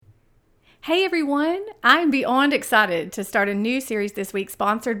Hey everyone, I'm beyond excited to start a new series this week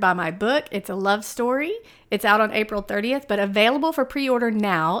sponsored by my book, It's a Love Story. It's out on April 30th, but available for pre-order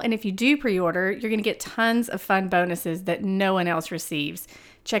now. And if you do pre-order, you're going to get tons of fun bonuses that no one else receives.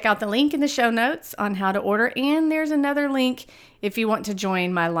 Check out the link in the show notes on how to order, and there's another link if you want to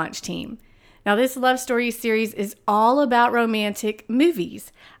join my launch team. Now, this love story series is all about romantic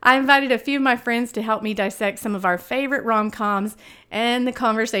movies. I invited a few of my friends to help me dissect some of our favorite rom-coms, and the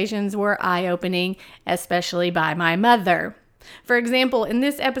conversations were eye-opening, especially by my mother. For example, in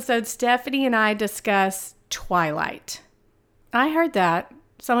this episode, Stephanie and I discuss Twilight. I heard that.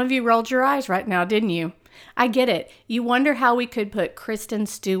 Some of you rolled your eyes right now, didn't you? I get it. You wonder how we could put Kristen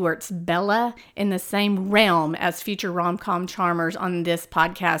Stewart's Bella in the same realm as future rom-com charmers on this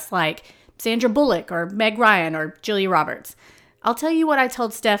podcast, like Sandra Bullock or Meg Ryan or Julia Roberts. I'll tell you what I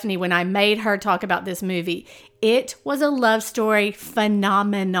told Stephanie when I made her talk about this movie. It was a love story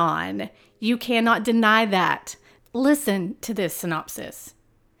phenomenon. You cannot deny that. Listen to this synopsis.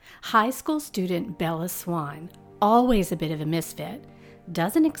 High school student Bella Swan, always a bit of a misfit,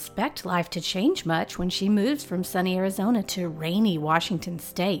 doesn't expect life to change much when she moves from sunny Arizona to rainy Washington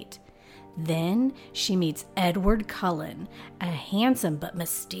State. Then she meets Edward Cullen, a handsome but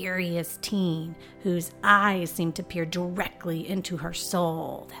mysterious teen whose eyes seem to peer directly into her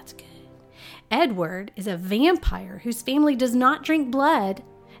soul. That's good. Edward is a vampire whose family does not drink blood,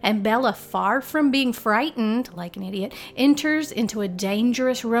 and Bella, far from being frightened like an idiot, enters into a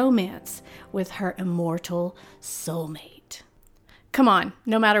dangerous romance with her immortal soulmate. Come on,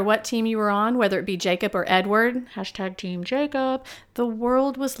 no matter what team you were on, whether it be Jacob or Edward, hashtag Team Jacob, the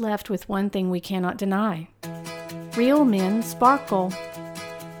world was left with one thing we cannot deny. Real men sparkle.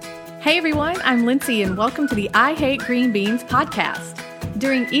 Hey everyone, I'm Lindsay and welcome to the I Hate Green Beans podcast.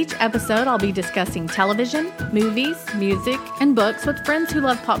 During each episode, I'll be discussing television, movies, music, and books with friends who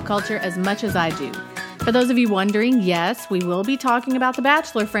love pop culture as much as I do. For those of you wondering, yes, we will be talking about the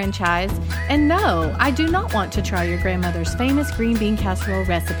Bachelor franchise. And no, I do not want to try your grandmother's famous green bean casserole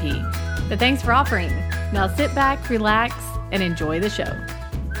recipe. But thanks for offering. Now sit back, relax, and enjoy the show.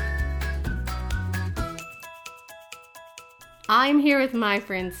 I'm here with my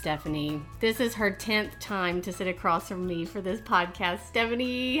friend Stephanie. This is her 10th time to sit across from me for this podcast.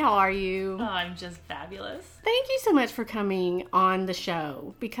 Stephanie, how are you? Oh, I'm just fabulous. Thank you so much for coming on the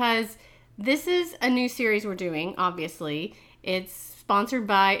show because this is a new series we're doing, obviously. It's sponsored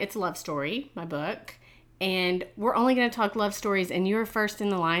by It's a Love Story, my book. And we're only going to talk love stories, and you're first in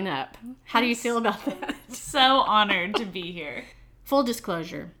the lineup. How do you feel about that? So honored to be here. Full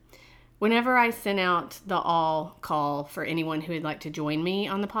disclosure. Whenever I sent out the all call for anyone who would like to join me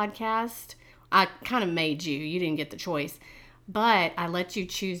on the podcast, I kind of made you. You didn't get the choice. But I let you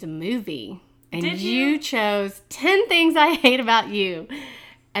choose a movie. And Did you chose 10 Things I Hate About You.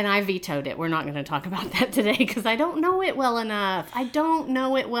 And I vetoed it. We're not going to talk about that today because I don't know it well enough. I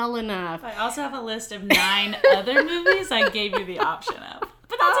also have a list of 9 other movies I gave you the option of.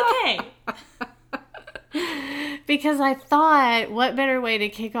 But that's okay. Because I thought, what better way to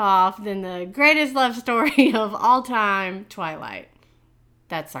kick off than the greatest love story of all time, Twilight.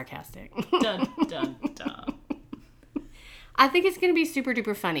 That's sarcastic. Dun, dun, dun. I think it's going to be super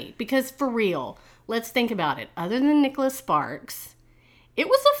duper funny because for real, let's think about it. Other than Nicholas Sparks, it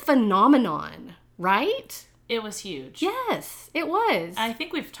was a phenomenon, right? It was huge. Yes, it was. I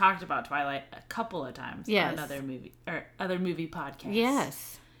think we've talked about Twilight a couple of times yes. on other movie podcasts.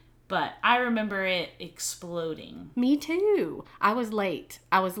 Yes. But I remember it exploding. Me too. I was late.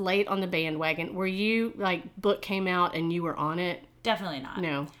 On the bandwagon. Were you, book came out and you were on it? Definitely not.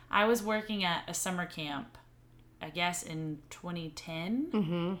 No. I was working at a summer camp, I guess, in 2010.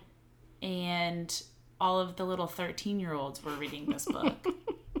 Mm-hmm. And all of the little 13-year-olds were reading this book.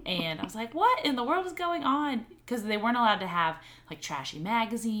 And I was like, what in the world is going on? Because they weren't allowed to have, trashy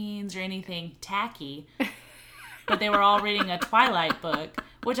magazines or anything tacky. But they were all reading a Twilight book,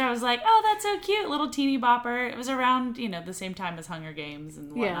 which I was like, oh, that's so cute. Little teeny bopper. It was around, the same time as Hunger Games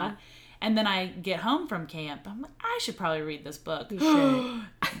and whatnot. Yeah. And then I get home from camp. I'm like, I should probably read this book. You should.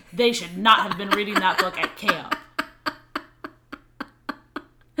 They should not have been reading that book at camp.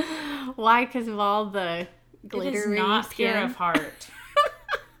 Why? Because of all the glittery It is not skin? Pure of Heart.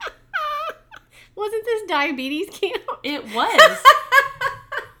 Wasn't this diabetes camp? It was.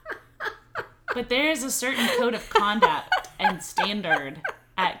 But there is a certain code of conduct and standard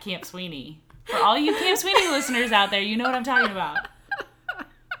at Camp Sweeney. For all you Camp Sweeney listeners out there, you know what I'm talking about.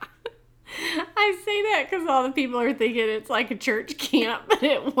 I say that because all the people are thinking it's like a church camp, but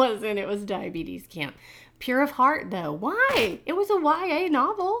it wasn't. It was diabetes camp. Pure of Heart, though. Why? It was a YA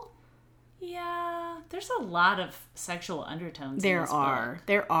novel. Yeah, There's a lot of sexual undertones in this book.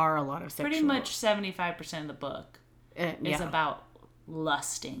 There are a lot of sexual. Pretty much 75% of the book is about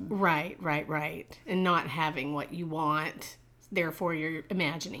lusting. Right. And not having what you want. Therefore, you're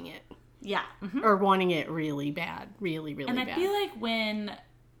imagining it. Yeah. Mm-hmm. Or wanting it really bad. Really, really bad. And I feel like when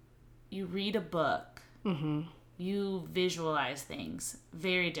you read a book, you visualize things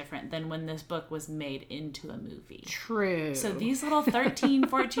very different than when this book was made into a movie. True. So these little 13,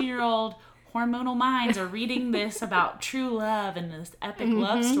 14-year-old hormonal minds are reading this about true love and this epic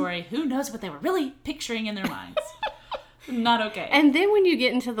love story. Who knows what they were really picturing in their minds? Not okay. And then when you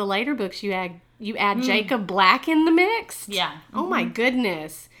get into the later books, you add Jacob Black in the mix. Yeah. Oh my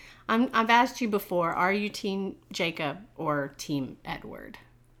goodness. I've asked you before, are you Team Jacob or Team Edward?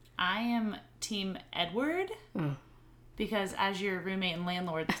 I am Team Edward because, as your roommate and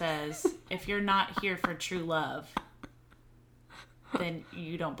landlord says, if you're not here for true love, then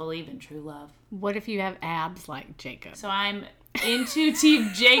you don't believe in true love. What if you have abs like Jacob? So I'm into Team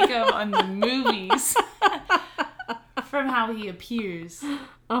Jacob on the movies from how he appears.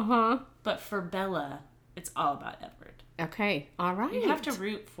 But for Bella, it's all about Edward. Okay, all right. You have to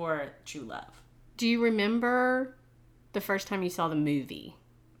root for true love. Do you remember the first time you saw the movie?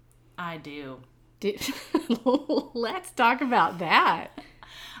 I do. Let's talk about that.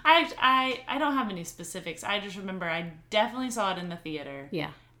 I don't have any specifics. I just remember I definitely saw it in the theater. Yeah.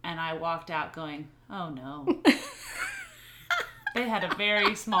 And I walked out going, oh no. They had a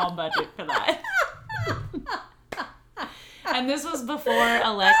very small budget for that. And this was before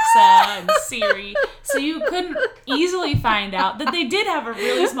Alexa and Siri, so you couldn't easily find out that they did have a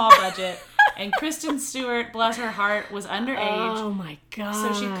really small budget. And Kristen Stewart, bless her heart, was underage. Oh my gosh.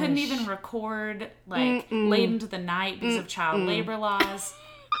 So she couldn't even record late into the night because of child labor laws.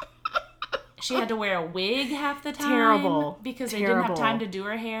 She had to wear a wig half the time. Terrible. Because they didn't have time to do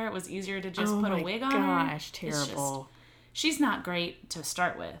her hair. It was easier to just put a wig on her. Gosh, terrible. She's not great to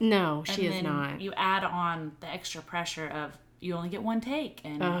start with. No, she and is then not. You add on the extra pressure of you only get one take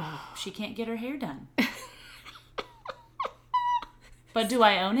and she can't get her hair done. But do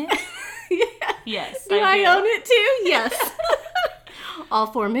I own it? Yes. Do I own it too? Yes. All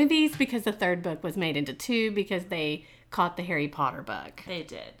 4 movies, because the 3rd book was made into 2 because they caught the Harry Potter bug. They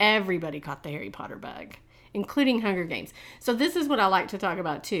did. Everybody caught the Harry Potter bug, including Hunger Games. So this is what I like to talk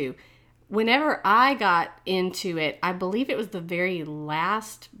about too. Whenever I got into it, I believe it was the very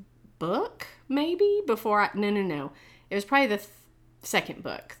last book, maybe, before No. It was probably the 2nd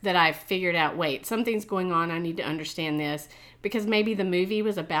book that I figured out, wait, something's going on. I need to understand this. Because maybe the movie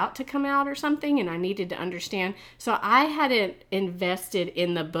was about to come out or something and I needed to understand. So I hadn't invested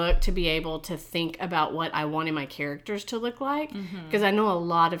in the book to be able to think about what I wanted my characters to look like. Because I know a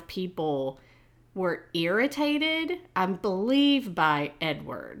lot of people were irritated, I believe, by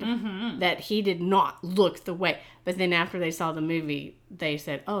Edward. That he did not look the way. But then after they saw the movie, they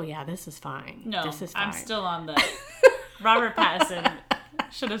said, oh yeah, this is fine. No, this is fine. I'm still on the Robert Pattinson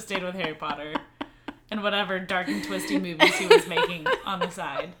should have stayed with Harry Potter. And whatever dark and twisty movies he was making on the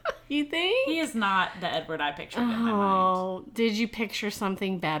side. You think? He is not the Edward I pictured in my mind. Oh, did you picture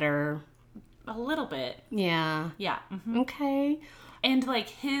something better? A little bit. Yeah. Yeah. Okay. And like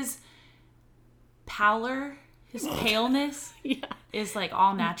his pallor, his paleness is like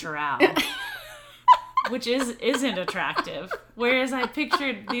all natural. Which isn't attractive. Whereas I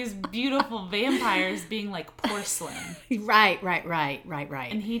pictured these beautiful vampires being like porcelain. Right.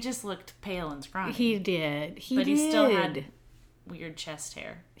 And he just looked pale and scrawny. He did. But he still had weird chest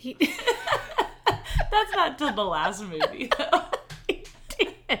hair. That's not till the last movie, though. He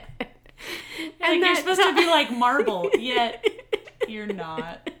did. Like, you're supposed to be like marble, yet you're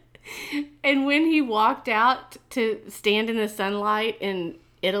not. And when he walked out to stand in the sunlight in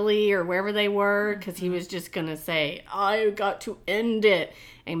Italy or wherever they were, because he was just going to say, I got to end it.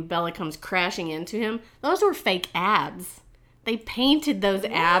 And Bella comes crashing into him. Those were fake abs. They painted those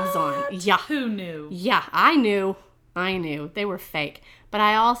abs on. Yeah. Who knew? Yeah, I knew. They were fake. But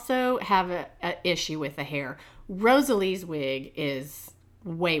I also have a issue with the hair. Rosalie's wig is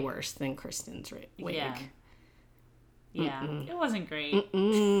way worse than Kristen's wig. Yeah. It wasn't great.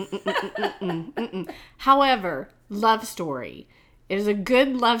 However, love story. It was a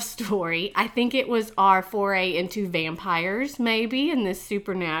good love story. I think it was our foray into vampires, maybe, in this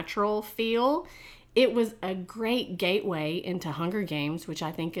supernatural feel. It was a great gateway into Hunger Games, which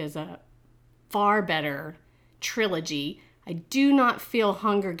I think is a far better trilogy. I do not feel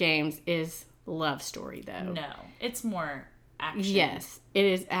Hunger Games is love story, though. No, it's more action. Yes, it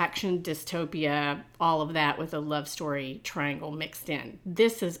is action, dystopia, all of that with a love story triangle mixed in.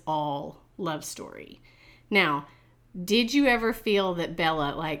 This is all love story. Now, Did you ever feel that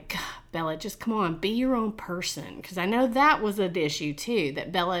Bella, like, "God, Bella, just come on, be your own person"? Because I know that was an issue too,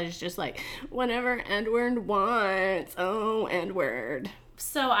 that Bella is just like, whatever Edward wants. Oh, Edward.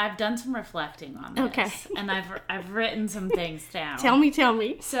 So I've done some reflecting on this. Okay. And I've written some things down. Tell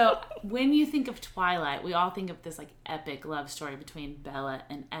me. So when you think of Twilight, we all think of this like epic love story between Bella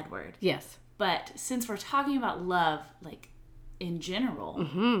and Edward. Yes. But since we're talking about love, like in general,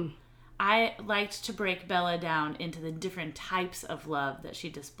 Mm-hmm. I liked to break Bella down into the different types of love that she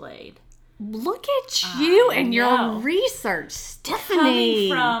displayed. Look at you and your know. research, Stephanie.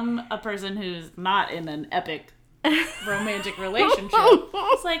 Coming from a person who's not in an epic romantic relationship,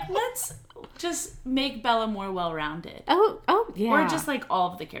 it's like, let's just make Bella more well-rounded. Oh, yeah. Or just like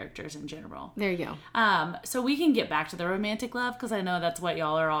all of the characters in general. There you go. So we can get back to the romantic love because I know that's what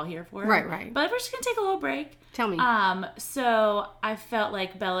y'all are all here for. Right. But we're just gonna take a little break. Tell me. So I felt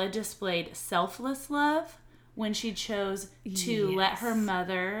like Bella displayed selfless love when she chose to let her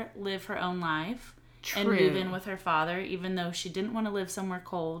mother live her own life and move in with her father, even though she didn't want to live somewhere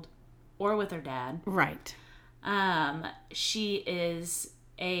cold or with her dad. Right. She is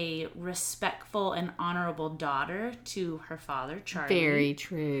a respectful and honorable daughter to her father, Charlie. Very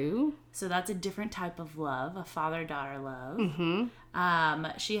true. So that's a different type of love, a father-daughter love.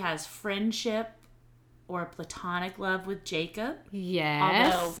 Mm-hmm. She has friendship or platonic love with Jacob.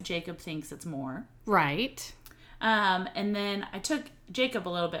 Yes. Although Jacob thinks it's more. Right. And then I took Jacob a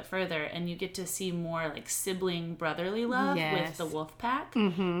little bit further, and you get to see more like sibling brotherly love with the wolf pack,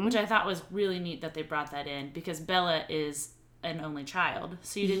 which I thought was really neat that they brought that in because Bella is an only child,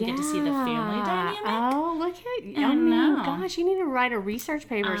 so you didn't get to see the family dynamic. Oh, look at you. I know. Gosh, you need to write a research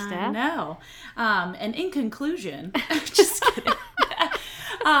paper, Steph. No. And in conclusion, just kidding.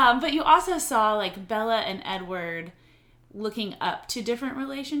 But you also saw like Bella and Edward looking up to different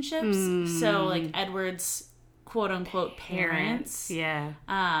relationships. So like Edward's quote unquote parents. Yeah.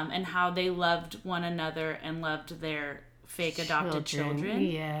 And how they loved one another and loved their fake adopted children.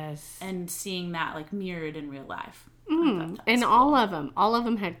 Yes. And seeing that like mirrored in real life. And all of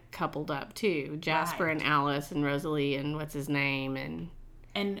them had coupled up too. Jasper Right. and Alice and Rosalie and what's his name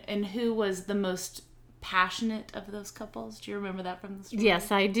And who was the most passionate of those couples? Do you remember that from the story?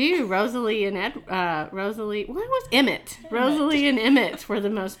 Yes, I do. Rosalie and Rosalie. What was Emmett? Rosalie and Emmett were the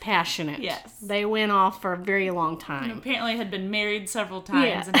most passionate. Yes. They went off for a very long time. And apparently had been married several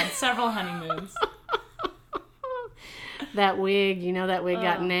times and had several honeymoons. That wig, that wig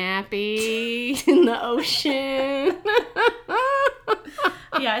got nappy in the ocean.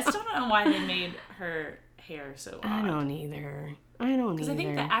 Yeah, I still don't know why they made her hair so odd. I don't either. Because I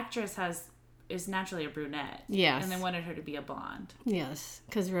think the actress is naturally a brunette. Yes. And they wanted her to be a blonde. Yes,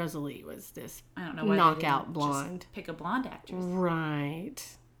 because Rosalie was this I don't know why knockout they didn't blonde. just pick a blonde actress. Right.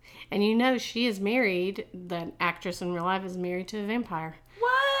 And she is married, the actress in real life is married to a vampire.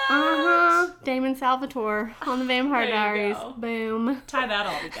 What? Damon Salvatore on the Vampire Diaries. go. Boom. Tie that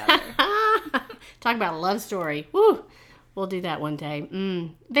all together. Talk about a love story. Woo. We'll do that one day.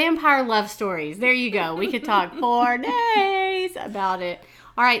 Vampire love stories. There you go. We could talk 4 days about it.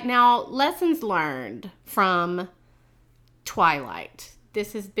 All right. Now, lessons learned from Twilight.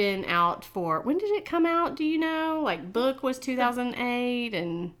 This has been out when did it come out? Do you know? Like, book was 2008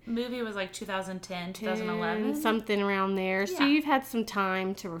 and Movie was like 2010, 2011. something around there. So Yeah. you've had some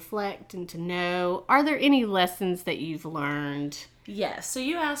time to reflect and to know. Are there any lessons that you've learned? Yes. So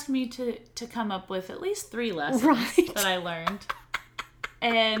you asked me to come up with at least 3 lessons Right. that I learned.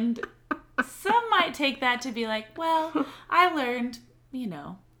 And some might take that to be like, well, I learned,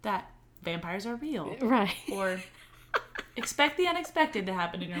 that vampires are real. Right. Or expect the unexpected to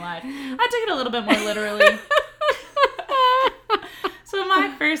happen in your life. I took it a little bit more literally. So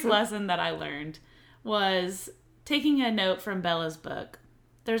my first lesson that I learned was taking a note from Bella's book.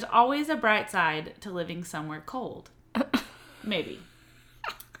 There's always a bright side to living somewhere cold. Maybe.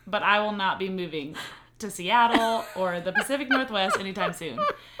 But I will not be moving to Seattle or the Pacific Northwest anytime soon.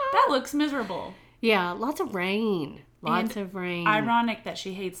 That looks miserable. Yeah, lots of rain. Lots of rain. Ironic that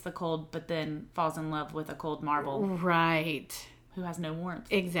she hates the cold, but then falls in love with a cold marble Right. who has no warmth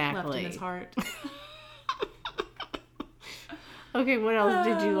Exactly. left in his heart. Okay, what else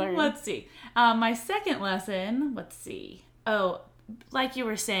did you learn? Let's see. My second lesson, Oh, like you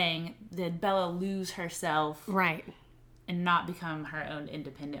were saying, did Bella lose herself Right. and not become her own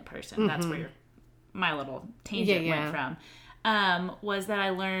independent person? That's where my little tangent went from. Was that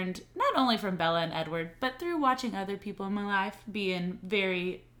I learned not only from Bella and Edward, but through watching other people in my life be in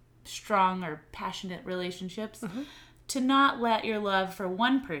very strong or passionate relationships, to not let your love for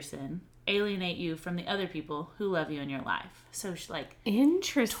one person alienate you from the other people who love you in your life. So,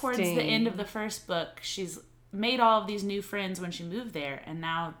 Interesting. towards the end of the first book, she's made all of these new friends when she moved there, and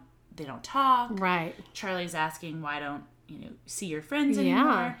now they don't talk. Right. Charlie's asking, why don't you see your friends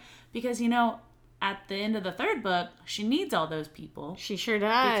anymore? Because, at the end of the third book, she needs all those people. She sure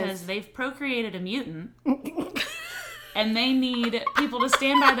does. Because they've procreated a mutant. And they need people to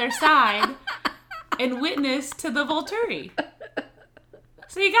stand by their side and witness to the Volturi.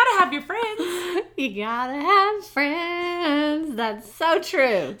 So you gotta have your friends. You gotta have friends. That's so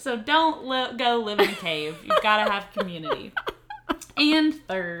true. So don't go live in a cave. You've gotta have community. And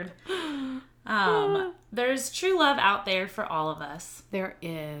third, there's true love out there for all of us. There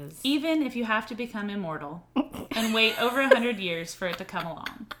is. Even if you have to become immortal and wait over 100 years for it to come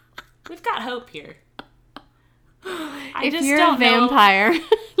along. We've got hope here. If you're a vampire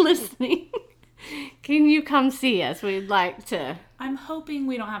listening, can you come see us? We'd like to. I'm hoping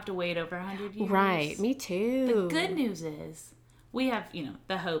we don't have to wait over 100 years. Right, me too. The good news is we have,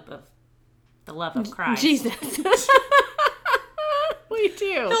 the hope of the love of Christ. Jesus. We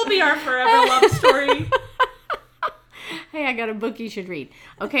do. He'll be our forever love story. Hey, I got a book you should read.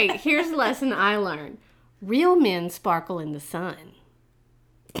 Okay, here's a lesson I learned. Real men sparkle in the sun.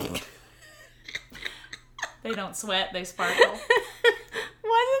 They don't sweat, they sparkle.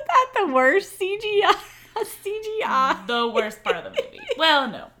 Wasn't that the worst CGI? The worst part of the movie. Well,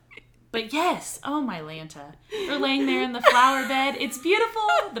 no. But yes, oh my Lanta. They're laying there in the flower bed. It's beautiful.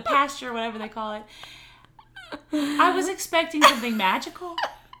 The pasture, whatever they call it. I was expecting something magical.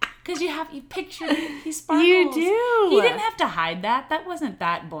 Because you picture it, he sparkles. You do. He didn't have to hide that. That wasn't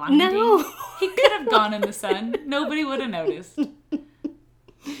that blinding. No. He could have gone in the sun. Nobody would have noticed.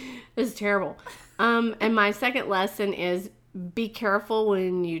 It's terrible. And my second lesson is be careful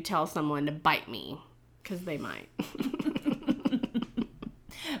when you tell someone to bite me. Because they might.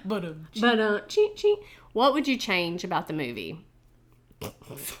 Ching. What would you change about the movie?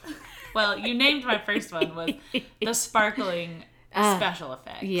 Well, you named my first one was the sparkling special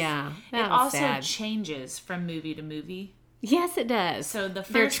effects. Yeah, it also changes from movie to movie. Yes, it does. So the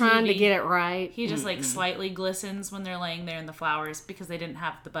first they're trying movie, to get it right. He just slightly glistens when they're laying there in the flowers because they didn't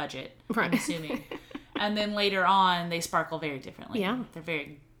have the budget. Right. I'm assuming. And then later on, they sparkle very differently. Yeah, they're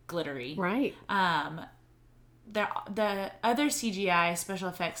very glittery. Right. The other CGI special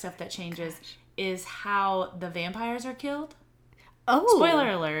effects stuff that changes is how the vampires are killed. Oh. Spoiler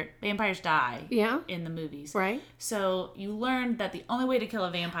alert, vampires die in the movies. Right. So you learned that the only way to kill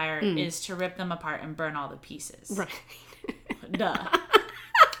a vampire is to rip them apart and burn all the pieces. Right. Duh.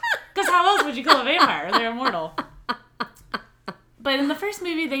 Because how else would you kill a vampire? They're immortal. But in the first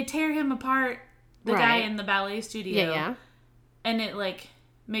movie, they tear him apart, the guy in the ballet studio. Yeah. And it,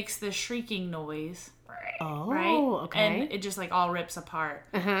 makes this shrieking noise. Oh, right? okay. And it just, all rips apart.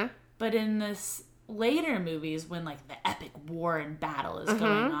 Uh-huh. But in this later movies, when, the epic war and battle is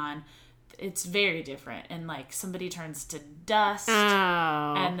going on, it's very different. And, somebody turns to dust. Oh.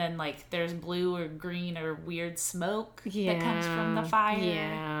 And then, there's blue or green or weird smoke that comes from the fire.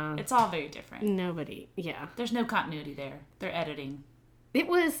 Yeah. It's all very different. Yeah. There's no continuity there. They're editing. It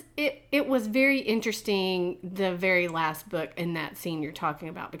was very interesting, the very last book in that scene you're talking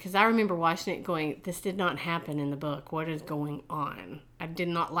about, because I remember watching it going, this did not happen in the book. What is going on? I did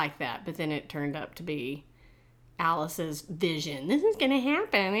not like that, but then it turned up to be Alice's vision. This is going to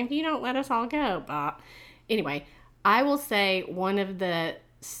happen if you don't let us all go. But anyway, I will say one of the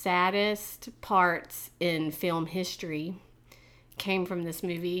saddest parts in film history came from this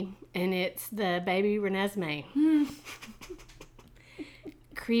movie, and it's the baby Renesmee.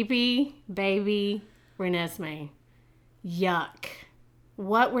 Creepy baby Renesmee. Yuck.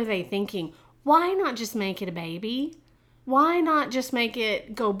 What were they thinking? Why not just make it a baby? Why not just make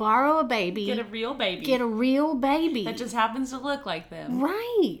it go borrow a baby? Get a real baby. Get a real baby. That just happens to look like them.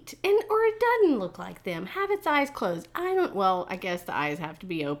 Right. Or it doesn't look like them. Have its eyes closed. I guess the eyes have to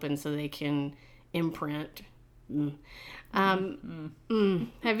be open so they can imprint. Have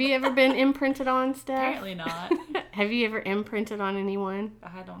you ever been imprinted on, Steph? Apparently not. Have you ever imprinted on anyone?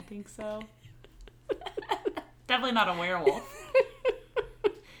 I don't think so. Definitely not a werewolf.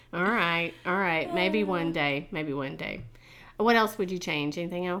 All right. Maybe one day. What else would you change?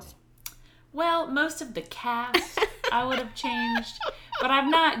 Anything else? Well, most of the cast I would have changed, but I'm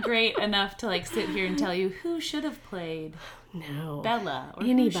not great enough to sit here and tell you who should have played Bella, or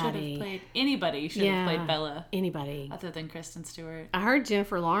anybody. Who should have played anybody should have played Bella. Anybody other than Kristen Stewart. I heard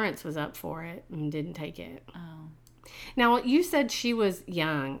Jennifer Lawrence was up for it and didn't take it. Oh. Now, you said she was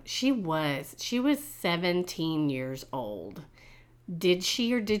young. She was 17 years old. Did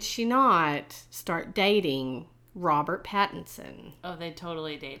she or did she not start dating Robert Pattinson? Oh, they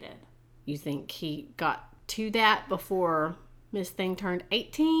totally dated. You think he got to that before Miss Thing turned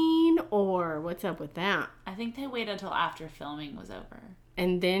 18, or what's up with that? I think they waited until after filming was over.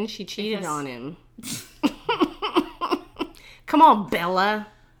 And then she cheated on him. Come on, Bella.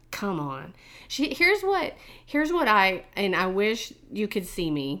 Come on. Here's what I wish you could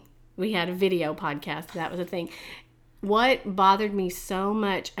see me. We had a video podcast. That was a thing. What bothered me so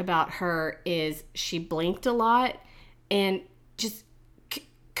much about her is she blinked a lot and just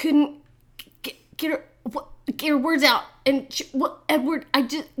couldn't get her words out. And Edward, I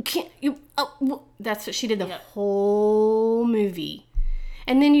just can't. That's what she did the whole movie.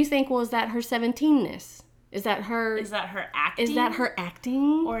 And then you think, well, is that her 17-ness? Is that her acting? Is that her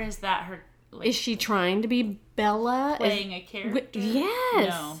acting? Or is that her... is she trying to be Bella? Playing a character? Yes.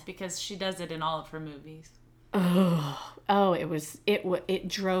 No, because she does it in all of her movies. Oh, it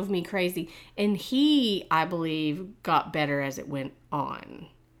drove me crazy. And he, I believe, got better as it went on.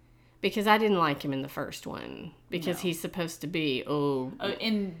 Because I didn't like him in the first one. Because he's supposed to be,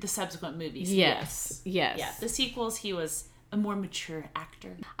 in the subsequent movies. Yes. Yeah, the sequels, he was a more mature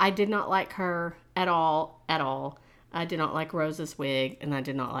actor. I did not like her at all. I did not like Rosa's wig, and I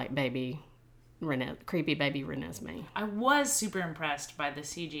did not like creepy baby Renesmee. I was super impressed by the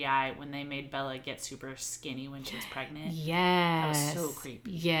CGI when they made Bella get super skinny when she was pregnant. Yes. That was so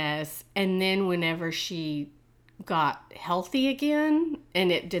creepy. Yes. And then whenever she got healthy again,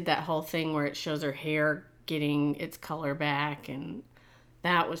 and it did that whole thing where it shows her hair getting its color back, and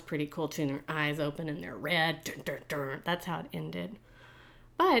that was pretty cool too. And her eyes open and they're red. Dun, dun, dun. That's how it ended.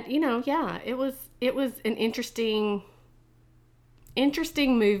 But, it was an interesting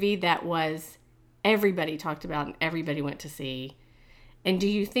movie that was everybody talked about and everybody went to see. And do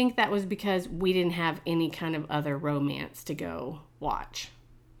you think that was because we didn't have any kind of other romance to go watch?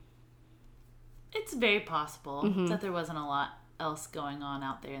 It's very possible that there wasn't a lot else going on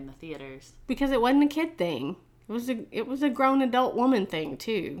out there in the theaters. Because it wasn't a kid thing. It was a grown adult woman thing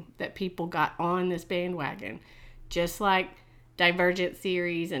too, that people got on this bandwagon. Just like Divergent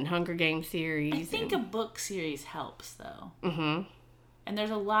series and Hunger Games series. I think a book series helps though. Mm-hmm. And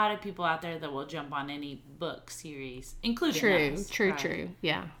there's a lot of people out there that will jump on any book series, including us. True.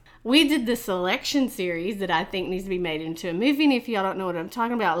 Yeah. We did the Selection series that I think needs to be made into a movie. And if y'all don't know what I'm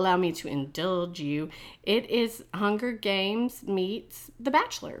talking about, allow me to indulge you. It is Hunger Games meets The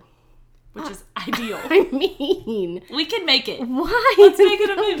Bachelor. Which is ideal. I mean, we can make it. Why? Let's make it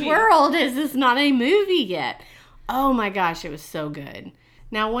a movie. In the world is this not a movie yet? Oh my gosh, it was so good.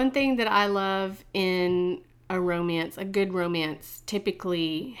 Now, one thing that I love in a good romance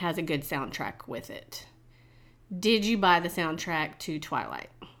typically has a good soundtrack with it. Did you buy the soundtrack to Twilight?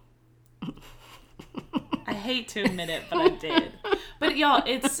 I hate to admit it, but I did. But y'all,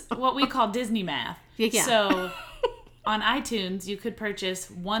 it's what we call Disney math. Yeah. So on iTunes, you could purchase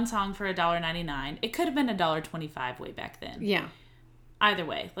one song for $1.99. It could have been $1.25 way back then. Yeah. Either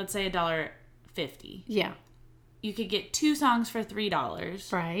way, let's say $1.50. Yeah. You could get 2 songs for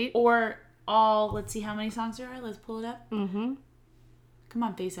 $3. Right. Or let's see how many songs there are. Let's pull it up. Mm-hmm. Come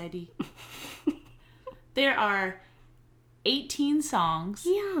on, Face ID. There are 18 songs.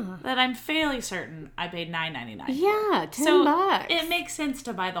 Yeah. That I'm fairly certain I paid $9.99. Yeah, $10. It makes sense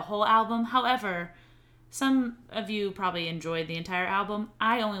to buy the whole album. However, some of you probably enjoyed the entire album.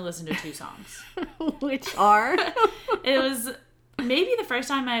 I only listened to 2 songs. Which are? It was maybe the first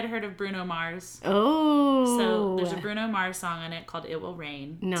time I had heard of Bruno Mars. Oh. So there's a Bruno Mars song on it called It Will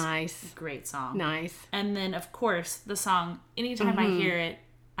Rain. Nice. It's a great song. Nice. And then, of course, the song, anytime I hear it,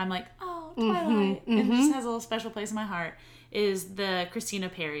 I'm like, oh, Twilight. And it just has a little special place in my heart, is the Christina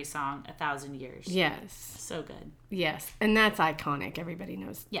Perri song, 1,000 Years. Yes. So good. Yes. And that's iconic. Everybody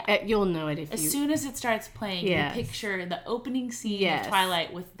knows. Yeah. You'll know it if as you... soon as it starts playing, Yes. you picture the opening scene of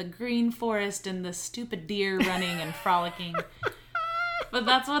Twilight with the green forest and the stupid deer running and frolicking. But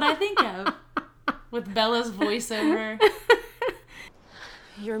that's what I think of. With Bella's voiceover.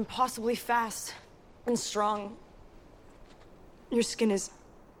 You're impossibly fast and strong. Your skin is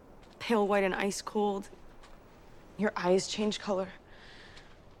pale white and ice cold. Your eyes change color.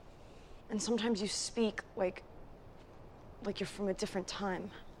 And sometimes you speak like you're from a different time.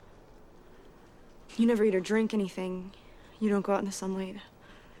 You never eat or drink anything. You don't go out in the sunlight.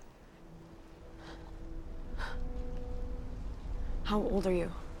 How old are you?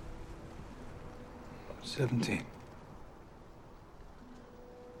 17.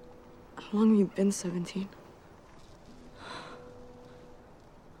 How long have you been 17?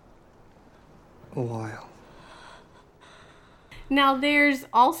 A while. Now, there's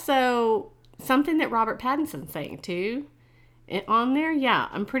also something that Robert Pattinson's saying, too. On there? Yeah,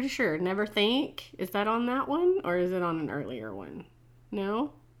 I'm pretty sure. Never Think. Is that on that one? Or is it on an earlier one?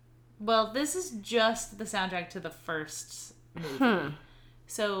 No? Well, this is just the soundtrack to the first movie.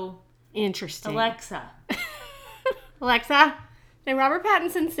 So, Interesting. Alexa, Alexa, did Robert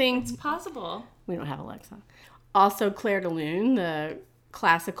Pattinson sing? it's possible. We don't have Alexa. Also, Claire de Lune, the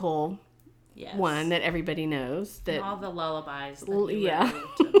classical Yes. one that everybody knows. That All the lullabies. That Yeah.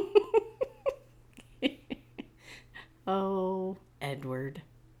 he wrote. Oh, Edward.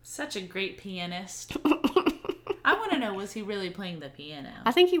 Such a great pianist. I want to know, was he really playing the piano?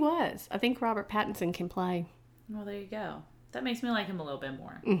 I think he was. I think Robert Pattinson can play. Well, there you go. That makes me like him a little bit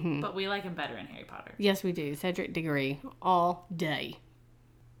more. But we like him better in Harry Potter. Yes, we do. Cedric Diggory all day.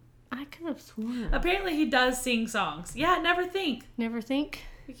 I could have sworn. Apparently he does sing songs. Yeah, never think. Never think.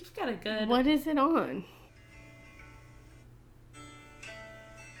 You've got a good... What is it on?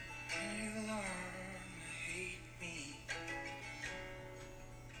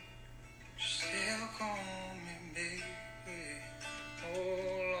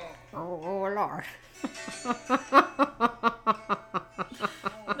 Oh, Lord.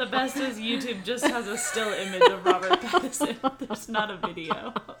 The best is YouTube just has a still image of Robert Pattinson. There's not a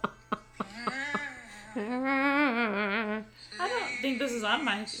video. I don't think this is on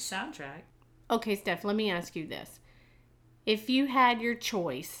my soundtrack. Okay, Steph, let me ask you this. If you had your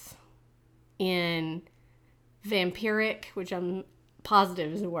choice in vampiric, which I'm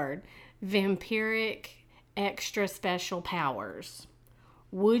positive is a word, vampiric extra special powers,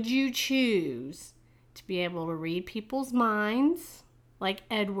 would you choose to be able to read people's minds, like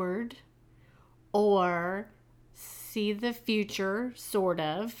Edward, or see the future, sort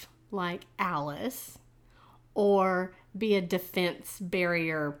of, like Alice, or be a defense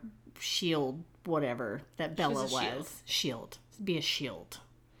barrier shield, whatever that Bella She's a shield. was? Shield. Be a shield.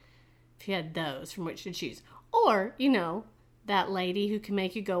 If you had those from which to choose. Or, you know, that lady who can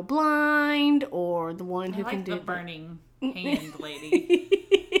make you go blind, or the one who I can like do the burning hand lady.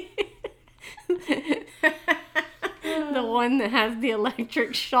 the one that has the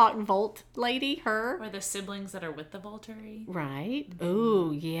electric shock volt lady, her. Or the siblings that are with the Volturi. Right?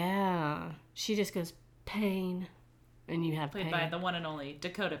 Ooh, yeah. She just goes, pain. And you have Played pain. by the one and only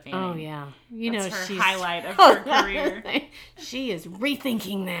Dakota Fanning. Oh, yeah. You That's know, her she's highlight of her career. She is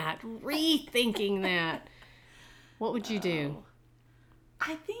rethinking that. Rethinking that. What would you do?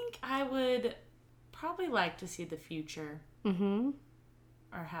 I think I would probably like to see the future. Mm-hmm.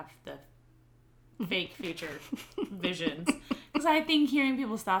 Or have the fake future visions. Because I think hearing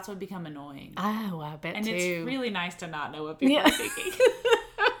people's thoughts would become annoying. Oh, I bet And too. it's really nice to not know what people Yeah. are thinking.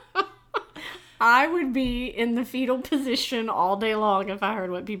 I would be in the fetal position all day long if I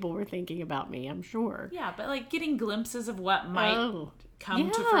heard what people were thinking about me, I'm sure. Yeah, but like getting glimpses of what might come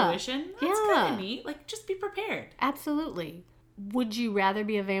to yeah. fruition, that's Yeah. kind of neat. Like, just be prepared. Absolutely. Would you rather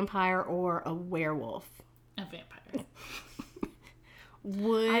be a vampire or a werewolf? A vampire.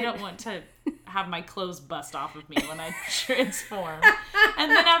 Would I don't want to have my clothes bust off of me when I transform.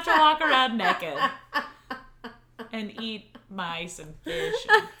 And then have to walk around naked. And eat mice and fish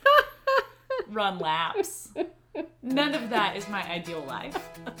and run laps. None of that is my ideal life.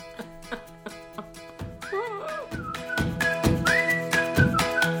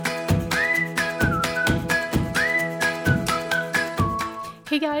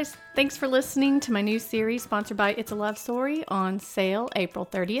 Hey guys, thanks for listening to my new series sponsored by It's a Love Story, on sale April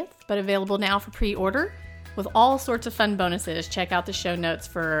 30th, but available now for pre-order with all sorts of fun bonuses. Check out the show notes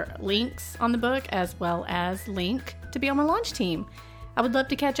for links on the book as well as link to be on my launch team. I would love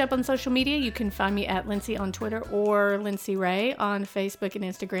to catch up on social media. You can find me at Lindsay on Twitter or Lindsay Ray on Facebook and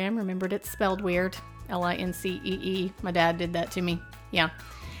Instagram. Remembered it's spelled weird, Lincee. My dad did that to me. Yeah.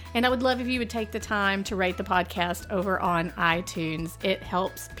 And I would love if you would take the time to rate the podcast over on iTunes. It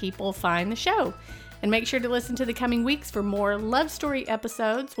helps people find the show. And make sure to listen to the coming weeks for more love story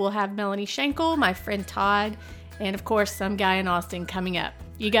episodes. We'll have Melanie Schenkel, my friend Todd, and of course, some guy in Austin coming up.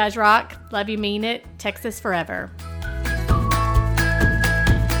 You guys rock. Love you, mean it. Texas forever.